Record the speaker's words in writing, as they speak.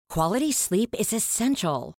Quality sleep is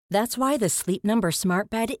essential. That's why the Sleep Number Smart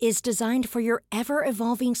Bed is designed for your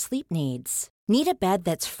ever-evolving sleep needs. Need a bed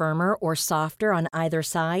that's firmer or softer on either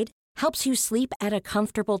side? Helps you sleep at a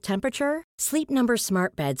comfortable temperature? Sleep Number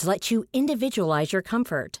Smart Beds let you individualize your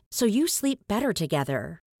comfort, so you sleep better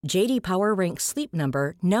together. J.D. Power ranks Sleep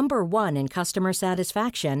Number number 1 in customer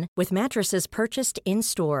satisfaction with mattresses purchased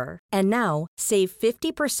in-store. And now, save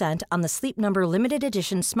 50% on the Sleep Number Limited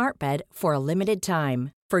Edition Smart Bed for a limited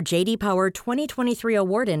time. For J.D. Power 2023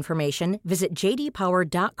 award information, visit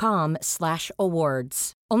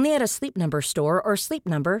jdpower.com/awards. Only at a Sleep Number store or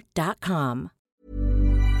sleepnumber.com.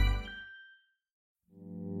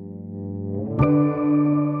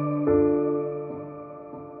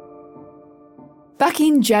 Back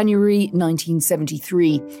in January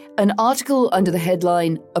 1973, an article under the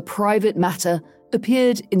headline "A Private Matter"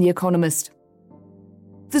 appeared in The Economist.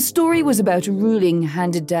 The story was about a ruling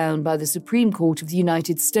handed down by the Supreme Court of the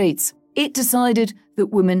United States. It decided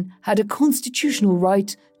that women had a constitutional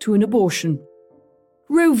right to an abortion.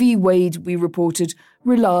 Roe v. Wade, we reported,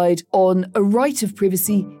 relied on a right of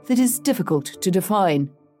privacy that is difficult to define.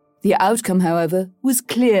 The outcome, however, was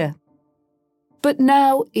clear. But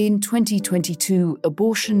now, in 2022,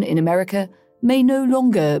 abortion in America may no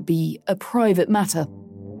longer be a private matter.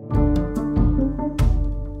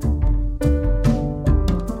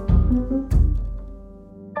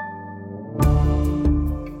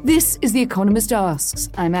 This is The Economist Asks.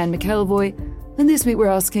 I'm Anne McElvoy, and this week we're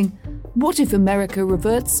asking, what if America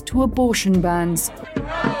reverts to abortion bans?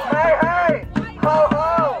 Hey, hey! Ho,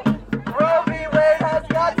 ho! Roe v. Wade has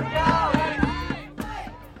got to go!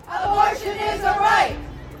 Abortion is a right!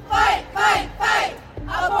 Fight, fight, fight!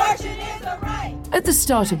 Abortion is a right! At the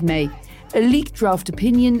start of May, a leaked draft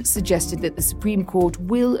opinion suggested that the Supreme Court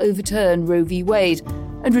will overturn Roe v. Wade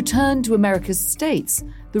and return to America's states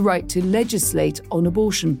the right to legislate on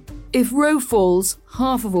abortion. If Roe falls,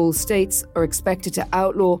 half of all states are expected to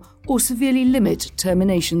outlaw or severely limit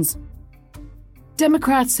terminations.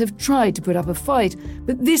 Democrats have tried to put up a fight,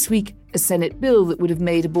 but this week, a Senate bill that would have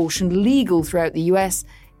made abortion legal throughout the US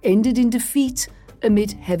ended in defeat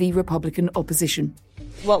amid heavy Republican opposition.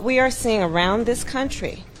 What we are seeing around this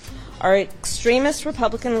country are extremist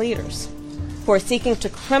Republican leaders who are seeking to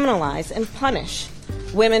criminalize and punish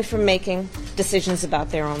women for making decisions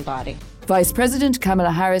about their own body. Vice President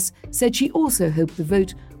Kamala Harris said she also hoped the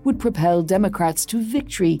vote would propel Democrats to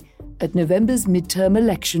victory at November's midterm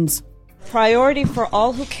elections. Priority for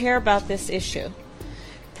all who care about this issue,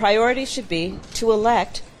 priority should be to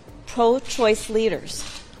elect pro-choice leaders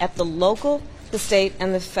at the local, the state,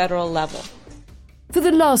 and the federal level. For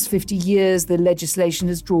the last 50 years, the legislation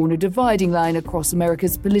has drawn a dividing line across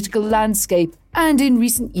America's political landscape, and in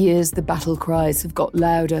recent years, the battle cries have got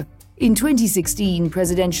louder. In 2016,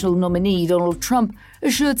 presidential nominee Donald Trump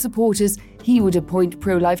assured supporters he would appoint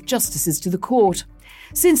pro-life justices to the court.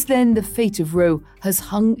 Since then, the fate of Roe has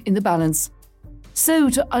hung in the balance. So,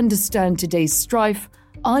 to understand today's strife,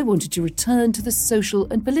 I wanted to return to the social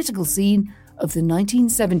and political scene of the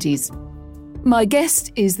 1970s. My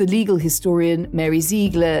guest is the legal historian Mary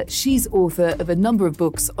Ziegler. She's author of a number of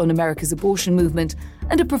books on America's abortion movement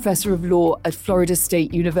and a professor of law at Florida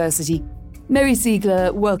State University. Mary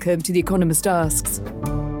Ziegler, welcome to The Economist Asks.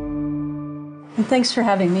 And thanks for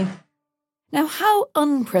having me. Now, how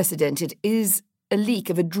unprecedented is a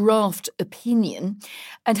leak of a draft opinion,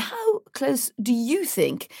 and how close do you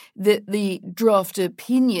think that the draft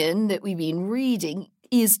opinion that we've been reading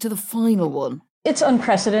is to the final one? It's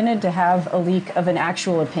unprecedented to have a leak of an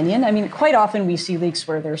actual opinion. I mean, quite often we see leaks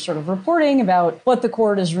where they're sort of reporting about what the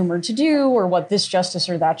court is rumored to do or what this justice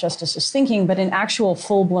or that justice is thinking, but an actual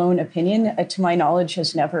full-blown opinion, to my knowledge,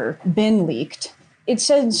 has never been leaked. It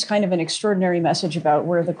sends kind of an extraordinary message about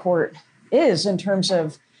where the court is in terms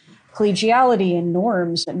of collegiality and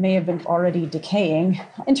norms that may have been already decaying.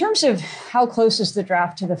 In terms of how close is the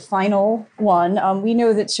draft to the final one, we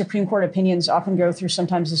know that Supreme Court opinions often go through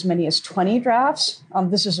sometimes as many as 20 drafts.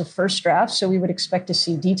 This is a first draft, so we would expect to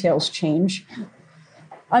see details change.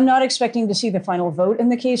 I'm not expecting to see the final vote in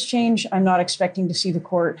the case change. I'm not expecting to see the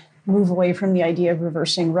court move away from the idea of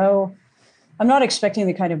reversing Roe. I'm not expecting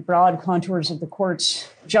the kind of broad contours of the court's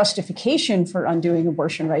justification for undoing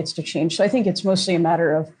abortion rights to change. So I think it's mostly a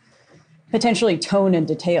matter of potentially tone and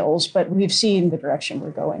details, but we've seen the direction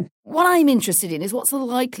we're going. What I'm interested in is what's the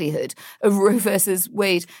likelihood of Roe versus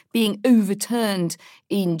Wade being overturned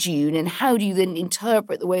in June, and how do you then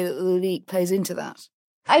interpret the way that the leak plays into that?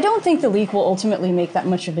 I don't think the leak will ultimately make that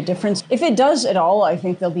much of a difference. If it does at all, I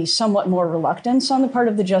think there'll be somewhat more reluctance on the part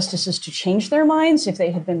of the justices to change their minds if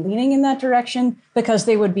they had been leaning in that direction, because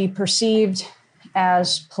they would be perceived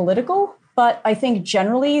as political. But I think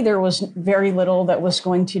generally there was very little that was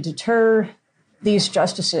going to deter these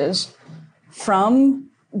justices from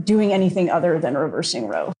doing anything other than reversing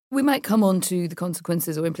Roe. We might come on to the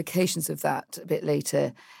consequences or implications of that a bit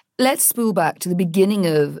later. Let's spool back to the beginning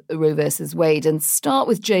of Roe versus Wade and start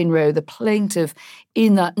with Jane Roe, the plaintiff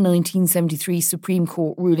in that 1973 Supreme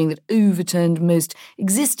Court ruling that overturned most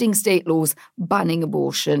existing state laws banning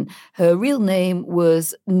abortion. Her real name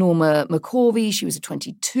was Norma McCorvey. She was a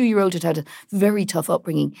 22-year-old who'd had a very tough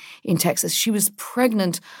upbringing in Texas. She was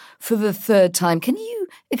pregnant for the third time. Can you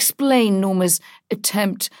explain Norma's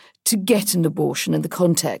attempt to get an abortion in the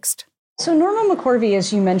context? So Norma McCorvey,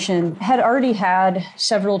 as you mentioned, had already had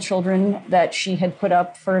several children that she had put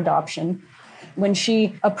up for adoption. When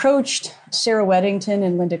she approached Sarah Weddington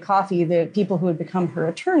and Linda Coffey, the people who had become her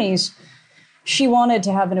attorneys, she wanted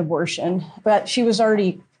to have an abortion, but she was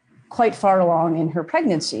already quite far along in her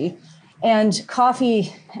pregnancy. And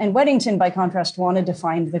Coffey and Weddington, by contrast, wanted to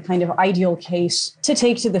find the kind of ideal case to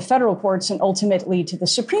take to the federal courts and ultimately to the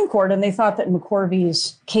Supreme Court. And they thought that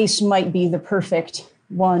McCorvey's case might be the perfect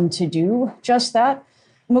one to do just that.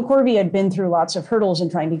 McCorvey had been through lots of hurdles in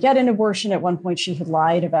trying to get an abortion. At one point, she had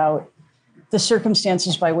lied about the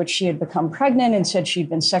circumstances by which she had become pregnant and said she'd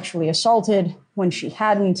been sexually assaulted when she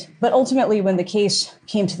hadn't. But ultimately, when the case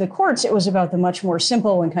came to the courts, it was about the much more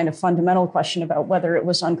simple and kind of fundamental question about whether it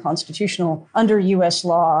was unconstitutional under U.S.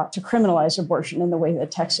 law to criminalize abortion in the way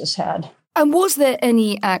that Texas had. And was there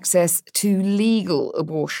any access to legal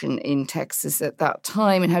abortion in Texas at that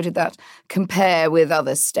time? And how did that compare with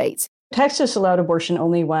other states? Texas allowed abortion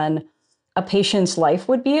only when a patient's life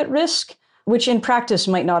would be at risk, which in practice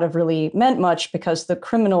might not have really meant much because the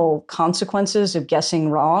criminal consequences of guessing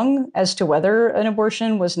wrong as to whether an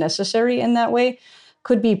abortion was necessary in that way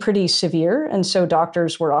could be pretty severe. And so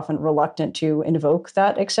doctors were often reluctant to invoke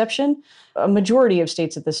that exception. A majority of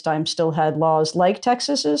states at this time still had laws like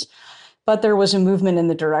Texas's. But there was a movement in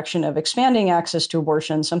the direction of expanding access to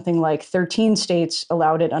abortion. Something like 13 states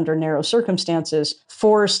allowed it under narrow circumstances.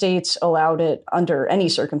 4 states allowed it under any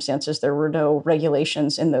circumstances. There were no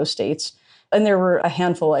regulations in those states. And there were a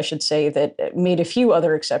handful, I should say, that made a few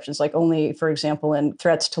other exceptions, like only, for example, in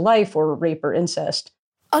threats to life or rape or incest.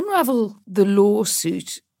 Unravel the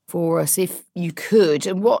lawsuit for us if you could,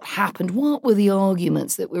 and what happened? What were the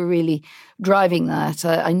arguments that were really driving that?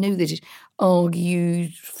 I know that it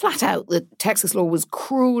argued flat out that Texas law was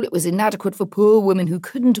cruel, it was inadequate for poor women who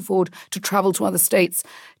couldn't afford to travel to other states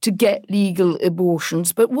to get legal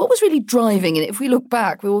abortions. But what was really driving it? If we look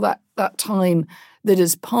back with all that time that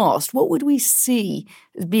has passed, what would we see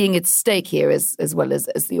as being at stake here as well as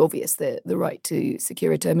the obvious, the right to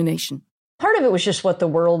secure a termination? Part of it was just what the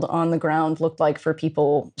world on the ground looked like for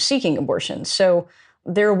people seeking abortions. So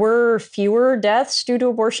there were fewer deaths due to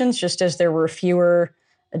abortions, just as there were fewer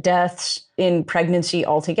deaths in pregnancy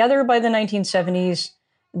altogether by the 1970s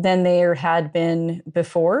than there had been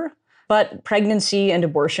before. But pregnancy and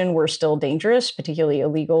abortion were still dangerous, particularly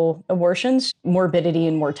illegal abortions. Morbidity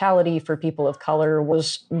and mortality for people of color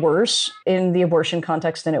was worse in the abortion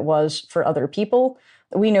context than it was for other people.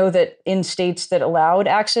 We know that in states that allowed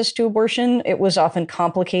access to abortion, it was often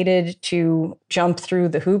complicated to jump through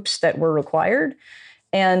the hoops that were required.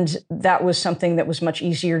 And that was something that was much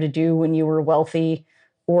easier to do when you were wealthy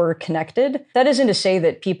or connected. That isn't to say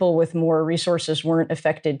that people with more resources weren't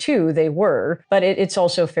affected too, they were, but it's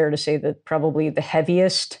also fair to say that probably the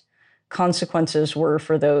heaviest consequences were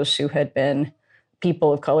for those who had been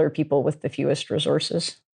people of color, people with the fewest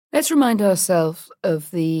resources. Let's remind ourselves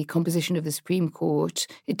of the composition of the Supreme Court.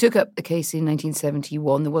 It took up the case in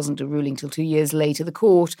 1971. There wasn't a ruling till 2 years later. The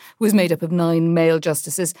court was made up of 9 male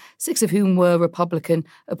justices, 6 of whom were Republican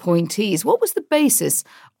appointees. What was the basis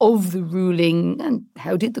of the ruling and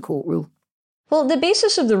how did the court rule? Well, the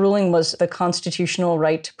basis of the ruling was the constitutional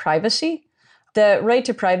right to privacy. The right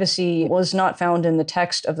to privacy was not found in the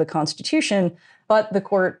text of the Constitution, but the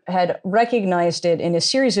court had recognized it in a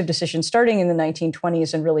series of decisions starting in the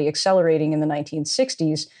 1920s and really accelerating in the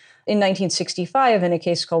 1960s. In 1965, in a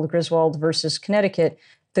case called Griswold versus Connecticut,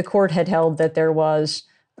 the court had held that there was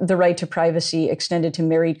the right to privacy extended to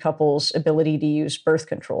married couples' ability to use birth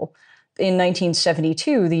control. In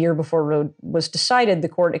 1972, the year before Roe was decided, the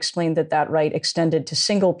court explained that that right extended to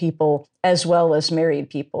single people as well as married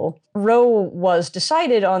people. Roe was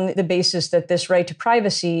decided on the basis that this right to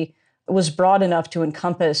privacy was broad enough to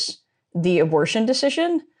encompass the abortion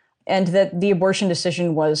decision, and that the abortion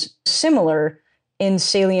decision was similar in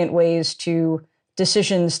salient ways to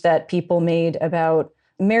decisions that people made about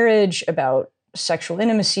marriage, about sexual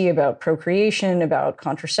intimacy, about procreation, about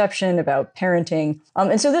contraception, about parenting.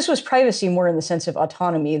 And so this was privacy more in the sense of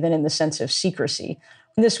autonomy than in the sense of secrecy,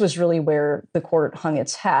 This was really where the court hung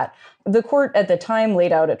its hat. The court at the time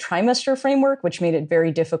laid out a trimester framework, which made it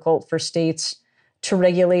very difficult for states to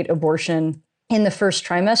regulate abortion in the first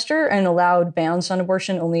trimester and allowed bans on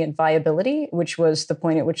abortion only at viability, which was the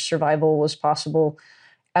point at which survival was possible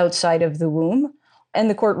outside of the womb. And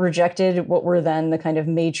the court rejected what were then the kind of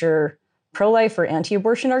major pro-life or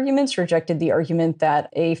anti-abortion arguments, rejected the argument that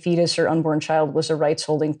a fetus or unborn child was a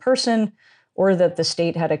rights-holding person, or that the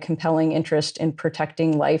state had a compelling interest in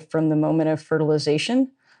protecting life from the moment of fertilization.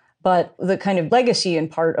 But the kind of legacy in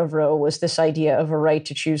part of Roe was this idea of a right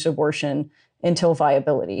to choose abortion until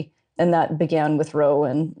viability. And that began with Roe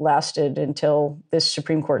and lasted until this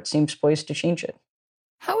Supreme Court seems poised to change it.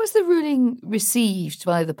 How was the ruling received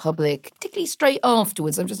by the public, particularly straight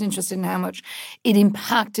afterwards? I'm just interested in how much it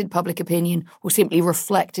impacted public opinion or simply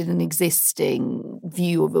reflected an existing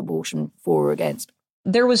view of abortion for or against.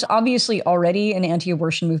 There was obviously already an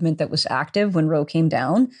anti-abortion movement that was active when Roe came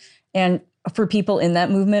down. And for people in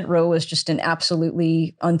that movement, Roe was just an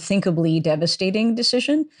absolutely unthinkably devastating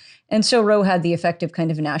decision. And so Roe had the effect of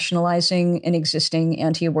kind of nationalizing an existing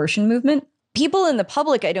anti-abortion movement. People in the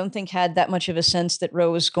public, I don't think, had that much of a sense that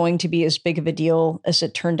Roe was going to be as big of a deal as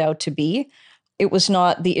it turned out to be. It was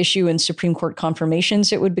not the issue in Supreme Court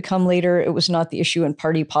confirmations it would become later. It was not the issue in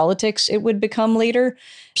party politics it would become later.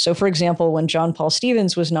 So, for example, when John Paul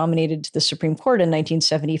Stevens was nominated to the Supreme Court in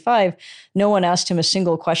 1975, no one asked him a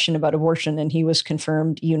single question about abortion, and he was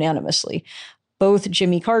confirmed unanimously. Both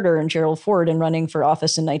Jimmy Carter and Gerald Ford, in running for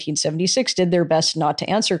office in 1976, did their best not to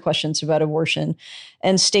answer questions about abortion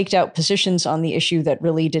and staked out positions on the issue that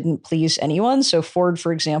really didn't please anyone. So Ford,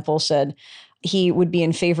 for example, said he would be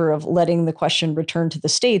in favor of letting the question return to the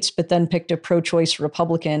states, but then picked a pro-choice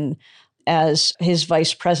Republican as his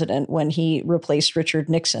vice president when he replaced Richard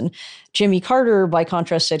Nixon. Jimmy Carter, by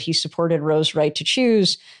contrast, said he supported Roe's right to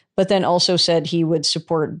choose, but then also said he would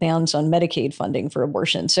support bans on Medicaid funding for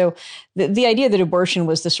abortion. So the idea that abortion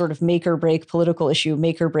was the sort of make or break political issue,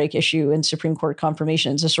 make or break issue in Supreme Court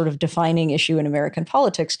confirmations, a sort of defining issue in American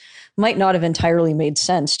politics, might not have entirely made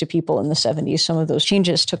sense to people in the 70s. Some of those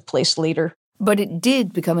changes took place later. But it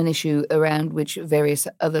did become an issue around which various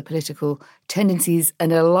other political tendencies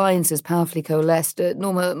and alliances powerfully coalesced.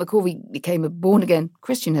 Norma McCorvey became a born-again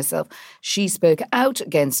Christian herself. She spoke out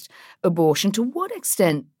against abortion. To what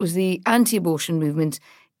extent was the anti-abortion movement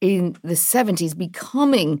in the 70s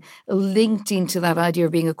becoming linked into that idea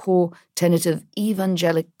of being a core tenet of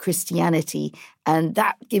evangelical Christianity and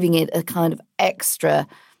that giving it a kind of extra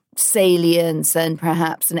salience and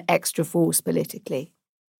perhaps an extra force politically?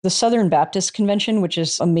 The Southern Baptist Convention, which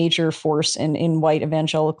is a major force in white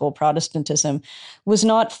evangelical Protestantism, was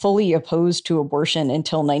not fully opposed to abortion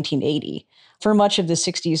until 1980. For much of the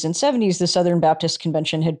 60s and 70s, the Southern Baptist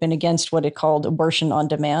Convention had been against what it called abortion on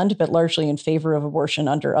demand, but largely in favor of abortion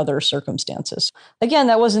under other circumstances. Again,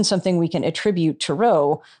 that wasn't something we can attribute to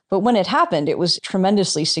Roe, but when it happened, it was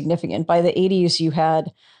tremendously significant. By the 80s, you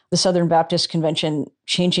had the Southern Baptist Convention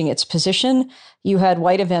changing its position. You had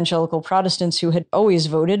white evangelical Protestants who had always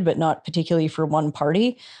voted, but not particularly for one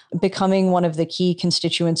party, becoming one of the key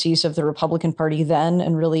constituencies of the Republican Party then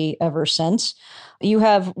and really ever since. You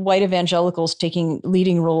have white evangelicals taking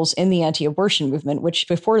leading roles in the anti-abortion movement, which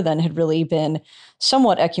before then had really been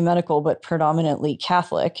somewhat ecumenical, but predominantly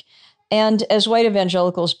Catholic. And as white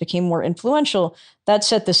evangelicals became more influential, that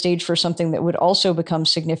set the stage for something that would also become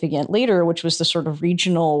significant later, which was the sort of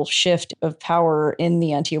regional shift of power in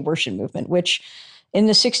the anti-abortion movement, which in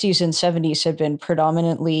the 60s and 70s had been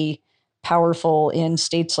predominantly powerful in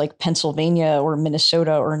states like Pennsylvania or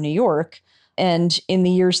Minnesota or New York. And in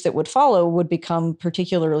the years that would follow, would become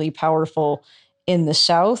particularly powerful in the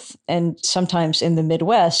South and sometimes in the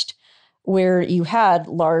Midwest, where you had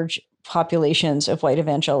large populations of white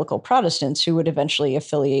evangelical Protestants who would eventually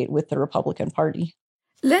affiliate with the Republican Party.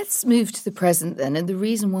 Let's move to the present then, and the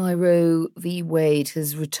reason why Roe v. Wade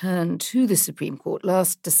has returned to the Supreme Court.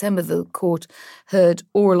 Last December, the court heard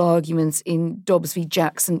oral arguments in Dobbs v.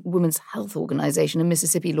 Jackson Women's Health Organization, a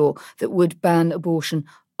Mississippi law that would ban abortion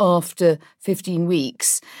after 15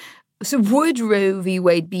 weeks. So would Roe v.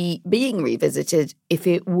 Wade be being revisited if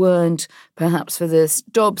it weren't perhaps for this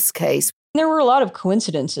Dobbs case? There were a lot of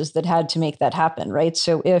coincidences that had to make that happen, right?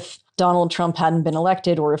 So if Donald Trump hadn't been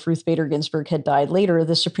elected or if Ruth Bader Ginsburg had died later,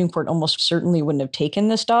 the Supreme Court almost certainly wouldn't have taken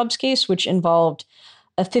this Dobbs case, which involved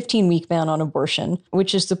a 15-week ban on abortion,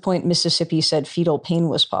 which is the point Mississippi said fetal pain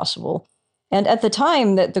was possible. And at the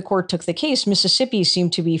time that the court took the case, Mississippi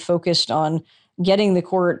seemed to be focused on getting the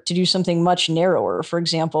court to do something much narrower. For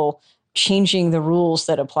example, changing the rules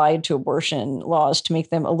that applied to abortion laws to make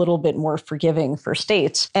them a little bit more forgiving for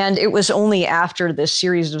states. And it was only after this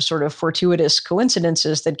series of sort of fortuitous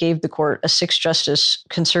coincidences that gave the court a 6-justice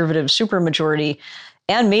conservative supermajority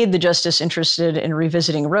and made the justice interested in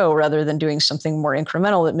revisiting Roe rather than doing something more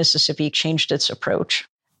incremental that Mississippi changed its approach.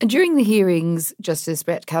 And during the hearings, Justice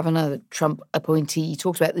Brett Kavanaugh, the Trump appointee,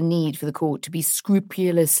 talked about the need for the court to be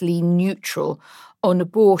scrupulously neutral on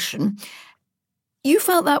abortion. You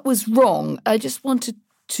felt that was wrong. I just wanted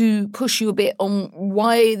to push you a bit on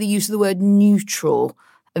why the use of the word neutral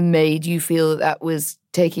made you feel that was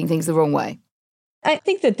taking things the wrong way. I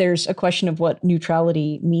think that there's a question of what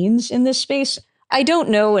neutrality means in this space. I don't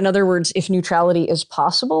know, in other words, if neutrality is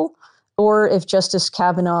possible or if Justice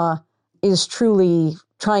Kavanaugh is truly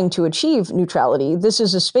trying to achieve neutrality. This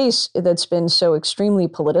is a space that's been so extremely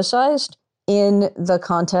politicized in the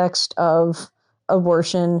context of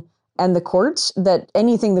abortion and the courts that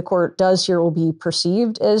anything the court does here will be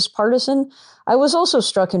perceived as partisan. I was also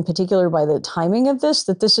struck in particular by the timing of this,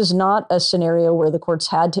 that this is not a scenario where the courts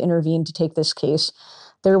had to intervene to take this case.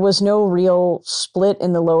 There was no real split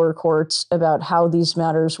in the lower courts about how these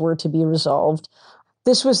matters were to be resolved.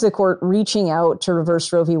 This was the court reaching out to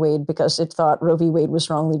reverse Roe v. Wade because it thought Roe v. Wade was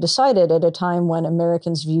wrongly decided at a time when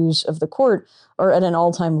Americans' views of the court are at an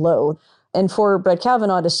all-time low. And for Brett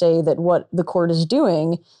Kavanaugh to say that what the court is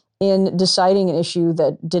doing in deciding an issue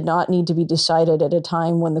that did not need to be decided at a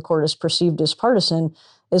time when the court is perceived as partisan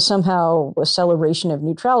is somehow a celebration of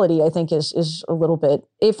neutrality, I think is a little bit,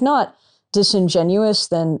 if not disingenuous,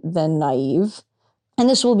 then naive. And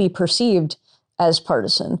this will be perceived as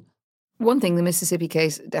partisan. One thing the Mississippi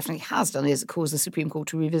case definitely has done is cause the Supreme Court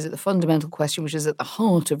to revisit the fundamental question, which is at the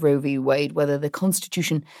heart of Roe v. Wade, whether the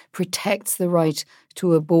Constitution protects the right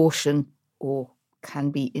to abortion or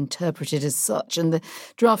can be interpreted as such. And the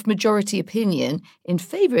draft majority opinion in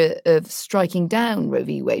favour of striking down Roe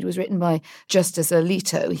v. Wade was written by Justice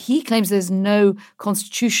Alito. He claims there's no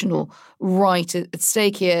constitutional right at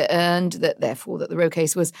stake here and that therefore that the Roe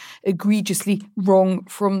case was egregiously wrong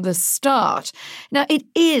from the start. Now, it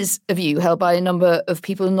is a view held by a number of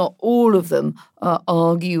people, and not all of them are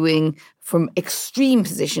arguing from extreme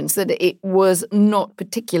positions that it was not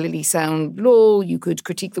particularly sound law. You could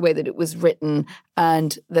critique the way that it was written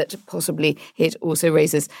and that possibly it also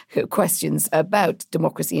raises questions about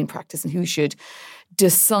democracy in practice and who should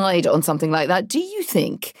decide on something like that. Do you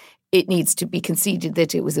think it needs to be conceded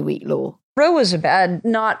that it was a weak law? Roe was a bad,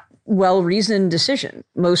 not well-reasoned decision.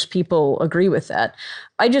 Most people agree with that.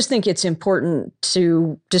 I just think it's important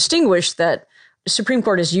to distinguish that Supreme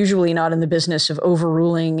Court is usually not in the business of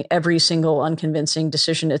overruling every single unconvincing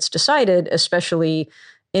decision it's decided, especially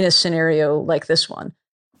in a scenario like this one.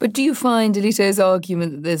 But do you find Alito's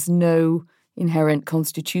argument that there's no inherent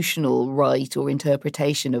constitutional right or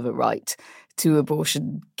interpretation of a right to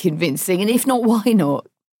abortion convincing? And if not, why not?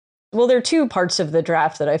 Well, there are two parts of the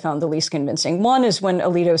draft that I found the least convincing. One is when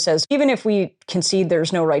Alito says, even if we concede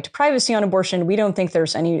there's no right to privacy on abortion, we don't think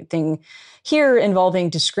there's anything here involving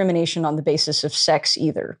discrimination on the basis of sex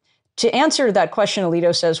either. To answer that question,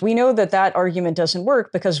 Alito says, we know that that argument doesn't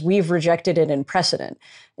work because we've rejected it in precedent.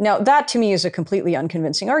 Now, that to me is a completely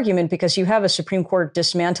unconvincing argument because you have a Supreme Court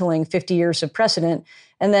dismantling 50 years of precedent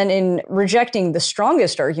and then in rejecting the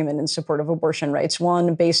strongest argument in support of abortion rights,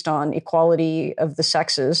 one based on equality of the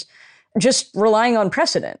sexes, just relying on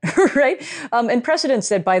precedent, right? And precedents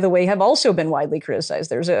that, by the way, have also been widely criticized.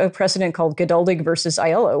 There's a precedent called Geduldig versus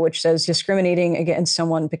Aiello, which says discriminating against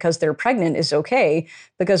someone because they're pregnant is okay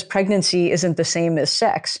because pregnancy isn't the same as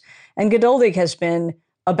sex. And Geduldig has been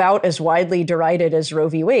about as widely derided as Roe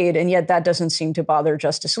v. Wade, and yet that doesn't seem to bother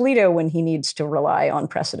Justice Alito when he needs to rely on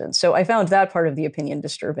precedent. So I found that part of the opinion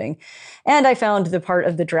disturbing. And I found the part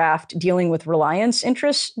of the draft dealing with reliance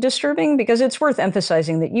interests disturbing because it's worth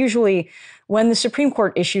emphasizing that usually when the Supreme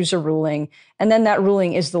Court issues a ruling, and then that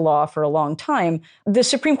ruling is the law for a long time, the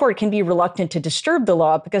Supreme Court can be reluctant to disturb the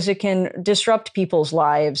law because it can disrupt people's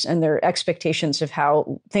lives and their expectations of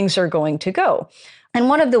how things are going to go. And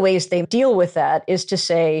one of the ways they deal with that is to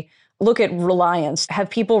say, look at reliance. Have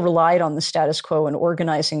people relied on the status quo in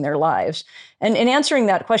organizing their lives? And in answering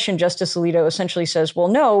that question, Justice Alito essentially says, well,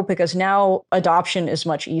 no, because now adoption is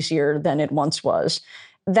much easier than it once was.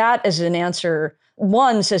 That as an answer,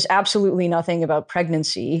 one, says absolutely nothing about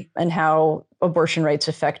pregnancy and how abortion rights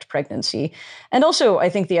affect pregnancy. And also, I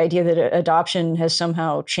think the idea that adoption has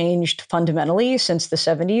somehow changed fundamentally since the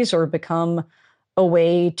 70s or become a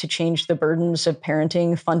way to change the burdens of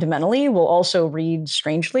parenting fundamentally will also read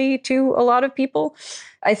strangely to a lot of people.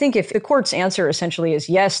 I think if the court's answer essentially is,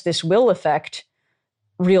 yes, this will affect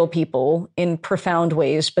real people in profound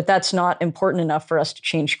ways, but that's not important enough for us to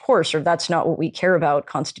change course, or that's not what we care about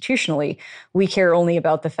constitutionally. We care only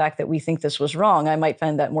about the fact that we think this was wrong. I might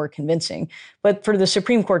find that more convincing. But for the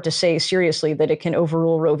Supreme Court to say seriously that it can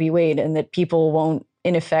overrule Roe v. Wade and that people won't,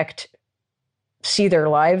 in effect, see their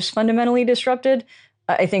lives fundamentally disrupted,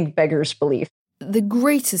 I think beggars belief. The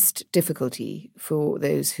greatest difficulty for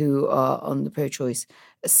those who are on the pro-choice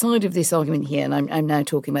side of this argument here, and I'm now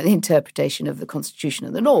talking about the interpretation of the Constitution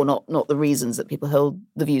and the law, not the reasons that people hold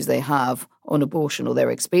the views they have on abortion or their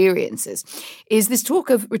experiences, is this talk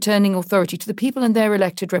of returning authority to the people and their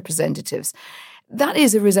elected representatives. That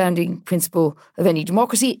is a resounding principle of any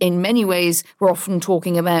democracy. In many ways, we're often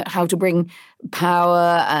talking about how to bring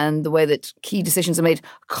power and the way that key decisions are made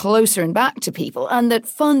closer and back to people, and that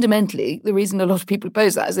fundamentally, the reason a lot of people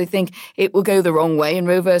oppose that is they think it will go the wrong way and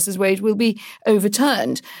Roe versus Wade will be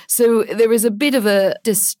overturned. So there is a bit of a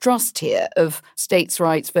distrust here of states'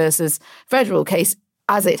 rights versus federal case.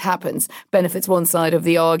 As it happens, benefits one side of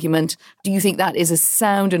the argument. Do you think that is a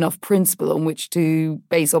sound enough principle on which to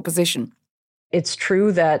base opposition? It's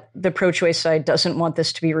true that the pro-choice side doesn't want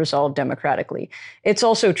this to be resolved democratically. It's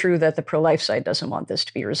also true that the pro-life side doesn't want this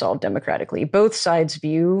to be resolved democratically. Both sides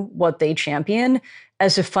view what they champion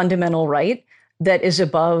as a fundamental right that is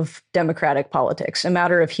above democratic politics, a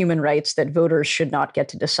matter of human rights that voters should not get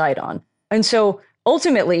to decide on. And so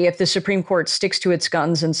ultimately, if the Supreme Court sticks to its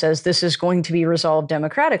guns and says this is going to be resolved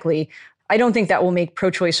democratically, I don't think that will make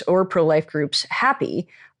pro-choice or pro-life groups happy.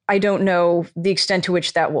 I don't know the extent to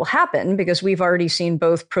which that will happen, because we've already seen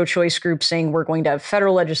both pro-choice groups saying we're going to have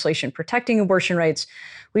federal legislation protecting abortion rights.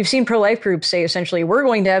 We've seen pro-life groups say essentially we're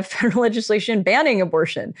going to have federal legislation banning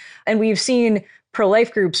abortion. And we've seen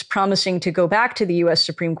pro-life groups promising to go back to the U.S.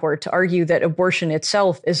 Supreme Court to argue that abortion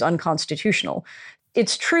itself is unconstitutional.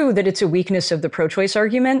 It's true that it's a weakness of the pro-choice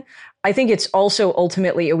argument. I think it's also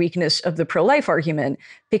ultimately a weakness of the pro-life argument,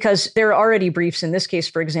 because there are already briefs in this case,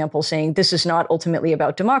 for example, saying this is not ultimately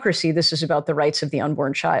about democracy. This is about the rights of the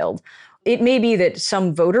unborn child. It may be that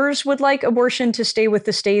some voters would like abortion to stay with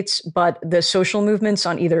the states, but the social movements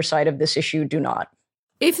on either side of this issue do not.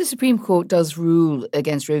 If the Supreme Court does rule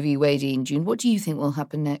against Roe v. Wade in June, what do you think will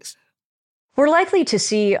happen next? We're likely to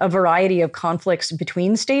see a variety of conflicts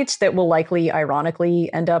between states that will likely,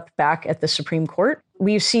 ironically, end up back at the Supreme Court.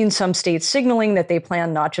 We've seen some states signaling that they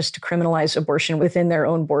plan not just to criminalize abortion within their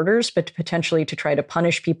own borders, but potentially to try to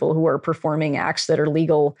punish people who are performing acts that are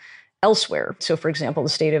legal elsewhere. So, for example, the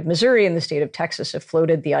state of Missouri and the state of Texas have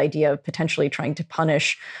floated the idea of potentially trying to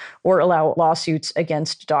punish or allow lawsuits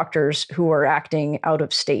against doctors who are acting out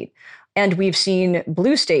of state. And we've seen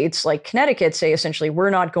blue states like Connecticut say, essentially, we're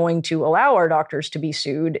not going to allow our doctors to be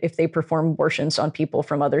sued if they perform abortions on people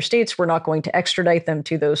from other states. We're not going to extradite them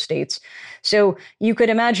to those states. So you could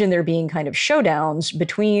imagine there being kind of showdowns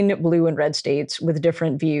between blue and red states with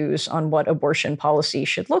different views on what abortion policy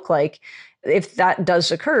should look like. If that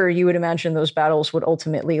does occur, you would imagine those battles would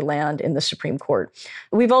ultimately land in the Supreme Court.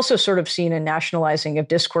 We've also sort of seen a nationalizing of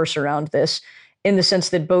discourse around this, in the sense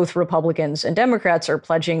that both Republicans and Democrats are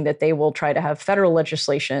pledging that they will try to have federal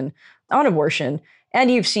legislation on abortion. And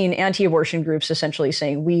you've seen anti-abortion groups essentially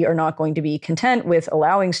saying, we are not going to be content with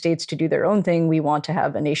allowing states to do their own thing. We want to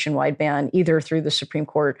have a nationwide ban, either through the Supreme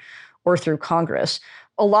Court or through Congress.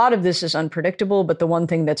 A lot of this is unpredictable, but the one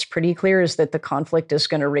thing that's pretty clear is that the conflict is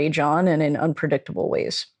going to rage on and in unpredictable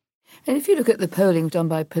ways. And if you look at the polling done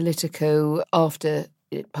by Politico after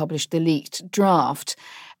it published the leaked draft,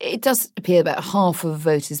 it does appear about half of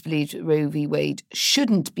voters believed Roe v. Wade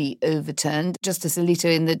shouldn't be overturned. Justice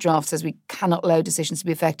Alito in the draft says we cannot allow decisions to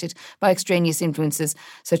be affected by extraneous influences,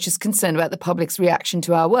 such as concern about the public's reaction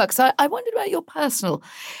to our work. So I wondered about your personal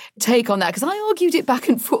take on that, because I argued it back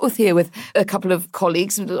and forth here with a couple of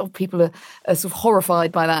colleagues, and a lot of people are sort of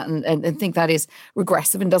horrified by that and think that is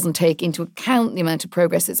regressive and doesn't take into account the amount of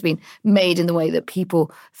progress that's been made in the way that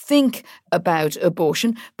people think about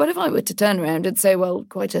abortion. But if I were to turn around and say, well,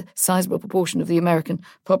 quite a sizable proportion of the American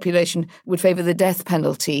population would favour the death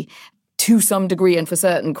penalty to some degree and for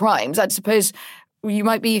certain crimes, I'd suppose you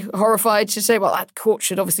might be horrified to say, well, that court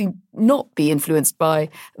should obviously not be influenced by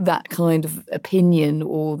that kind of opinion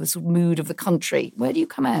or the sort of mood of the country. Where do you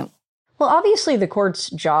come out? Well, obviously the court's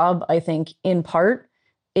job, I think, in part,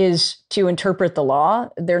 is to interpret the law.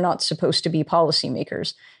 They're not supposed to be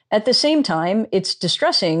policymakers. At the same time, it's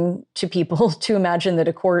distressing to people to imagine that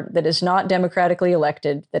a court that is not democratically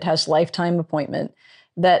elected, that has lifetime appointment,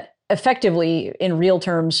 that effectively, in real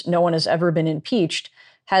terms, no one has ever been impeached,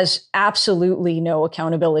 has absolutely no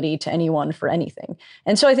accountability to anyone for anything.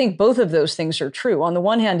 And so I think both of those things are true. On the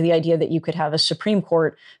one hand, the idea that you could have a Supreme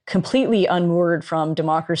Court completely unmoored from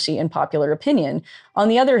democracy and popular opinion. On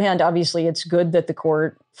the other hand, obviously, it's good that the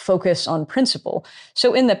court focus on principle.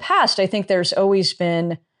 So in the past, I think there's always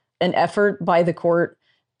been an effort by the court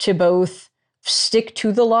to both stick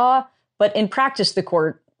to the law, but in practice, the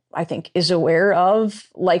court, I think, is aware of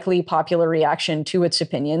likely popular reaction to its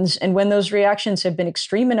opinions. And when those reactions have been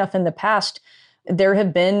extreme enough in the past, there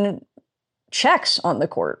have been checks on the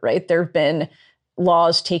court, right? There have been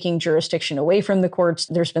laws taking jurisdiction away from the courts.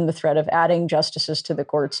 There's been the threat of adding justices to the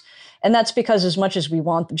courts. And that's because as much as we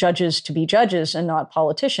want judges to be judges and not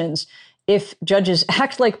politicians, if judges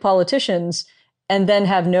act like politicians and then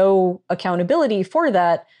have no accountability for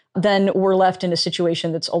that, then we're left in a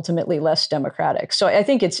situation that's ultimately less democratic. So I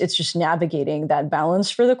think it's just navigating that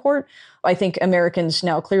balance for the court. I think Americans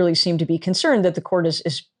now clearly seem to be concerned that the court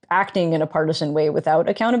is acting in a partisan way without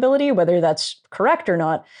accountability. Whether that's correct or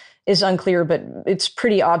not is unclear, but it's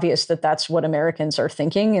pretty obvious that that's what Americans are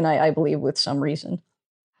thinking, and I believe with some reason.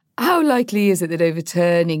 How likely is it that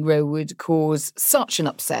overturning Roe would cause such an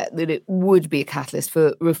upset that it would be a catalyst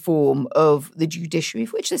for reform of the judiciary,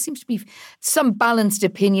 for which there seems to be some balanced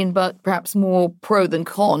opinion, but perhaps more pro than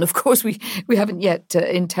con? Of course, we haven't yet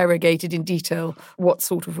interrogated in detail what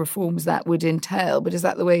sort of reforms that would entail, but is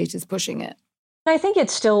that the way it is pushing it? I think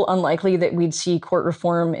it's still unlikely that we'd see court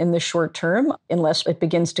reform in the short term unless it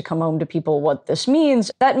begins to come home to people what this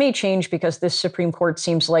means. That may change because this Supreme Court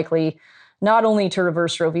seems likely not only to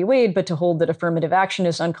reverse Roe v. Wade, but to hold that affirmative action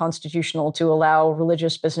is unconstitutional, to allow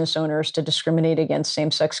religious business owners to discriminate against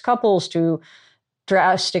same-sex couples, to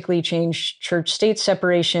drastically change church-state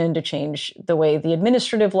separation, to change the way the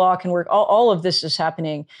administrative law can work. All of this is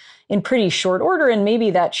happening in pretty short order, and maybe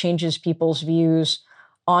that changes people's views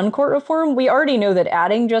on court reform. We already know that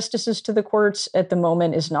adding justices to the courts at the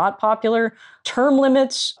moment is not popular. Term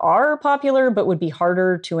limits are popular, but would be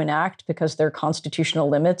harder to enact because there are constitutional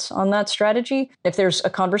limits on that strategy. If there's a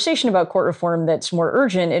conversation about court reform that's more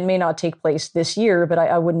urgent, it may not take place this year, but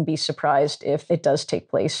I wouldn't be surprised if it does take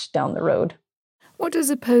place down the road. What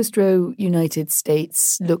does a post-Roe United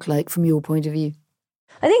States look like from your point of view?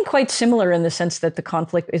 I think quite similar in the sense that the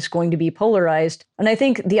conflict is going to be polarized. And I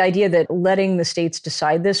think the idea that letting the states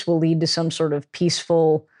decide this will lead to some sort of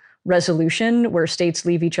peaceful resolution where states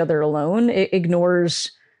leave each other alone, it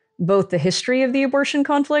ignores both the history of the abortion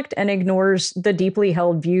conflict and ignores the deeply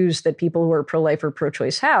held views that people who are pro-life or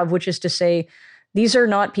pro-choice have, which is to say, these are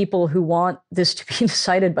not people who want this to be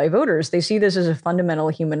decided by voters. They see this as a fundamental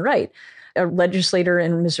human right. A legislator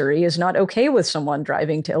in Missouri is not okay with someone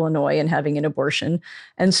driving to Illinois and having an abortion.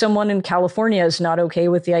 And someone in California is not okay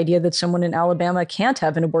with the idea that someone in Alabama can't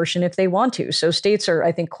have an abortion if they want to. So states are,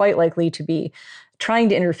 I think, quite likely to be trying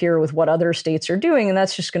to interfere with what other states are doing. And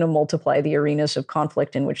that's just going to multiply the arenas of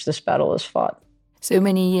conflict in which this battle is fought. So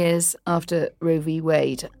many years after Roe v.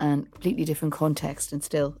 Wade and completely different context and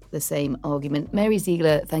still the same argument. Mary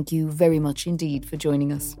Ziegler, thank you very much indeed for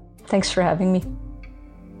joining us. Thanks for having me.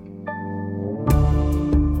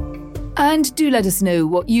 And do let us know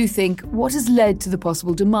what you think, what has led to the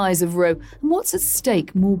possible demise of Roe, and what's at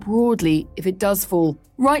stake more broadly if it does fall.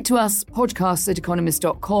 Write to us,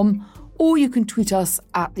 podcasts@economist.com, or you can tweet us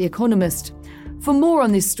 @The Economist. For more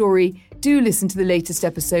on this story, do listen to the latest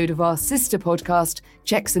episode of our sister podcast,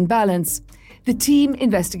 Checks and Balance. The team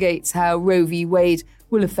investigates how Roe v. Wade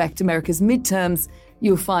will affect America's midterms.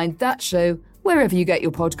 You'll find that show wherever you get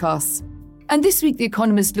your podcasts. And this week, The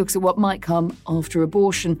Economist looks at what might come after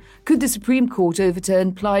abortion. Could the Supreme Court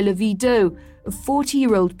overturn Plyler v. Doe, a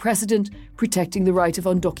 40-year-old precedent protecting the right of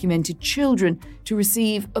undocumented children to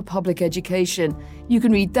receive a public education? You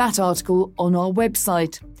can read that article on our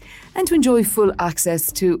website. And to enjoy full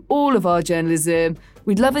access to all of our journalism,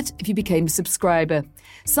 we'd love it if you became a subscriber.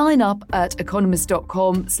 Sign up at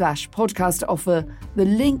economist.com/podcast offer. The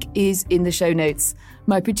link is in the show notes.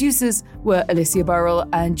 My producers were Alicia Burrell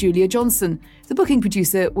and Julia Johnson. The booking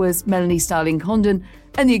producer was Melanie Starling-Condon,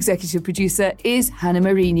 and the executive producer is Hannah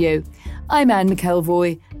Mourinho. I'm Anne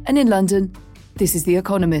McElvoy, and in London, this is The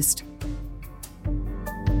Economist.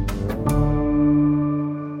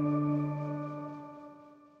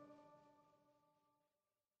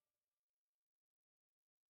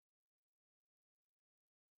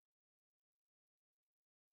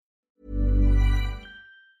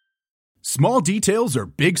 Small details are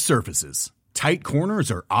big surfaces. Tight corners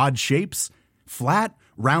are odd shapes. Flat,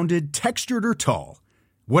 rounded, textured, or tall.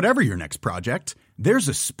 Whatever your next project, there's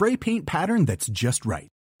a spray paint pattern that's just right.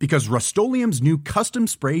 Because Rust-Oleum's new Custom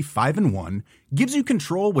Spray 5-in-1 gives you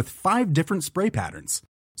control with 5 different spray patterns.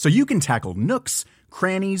 So you can tackle nooks,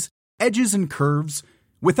 crannies, edges, and curves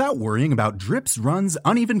without worrying about drips, runs,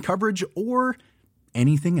 uneven coverage, or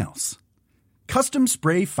anything else. Custom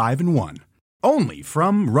Spray 5-in-1. Only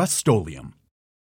from Rust-Oleum.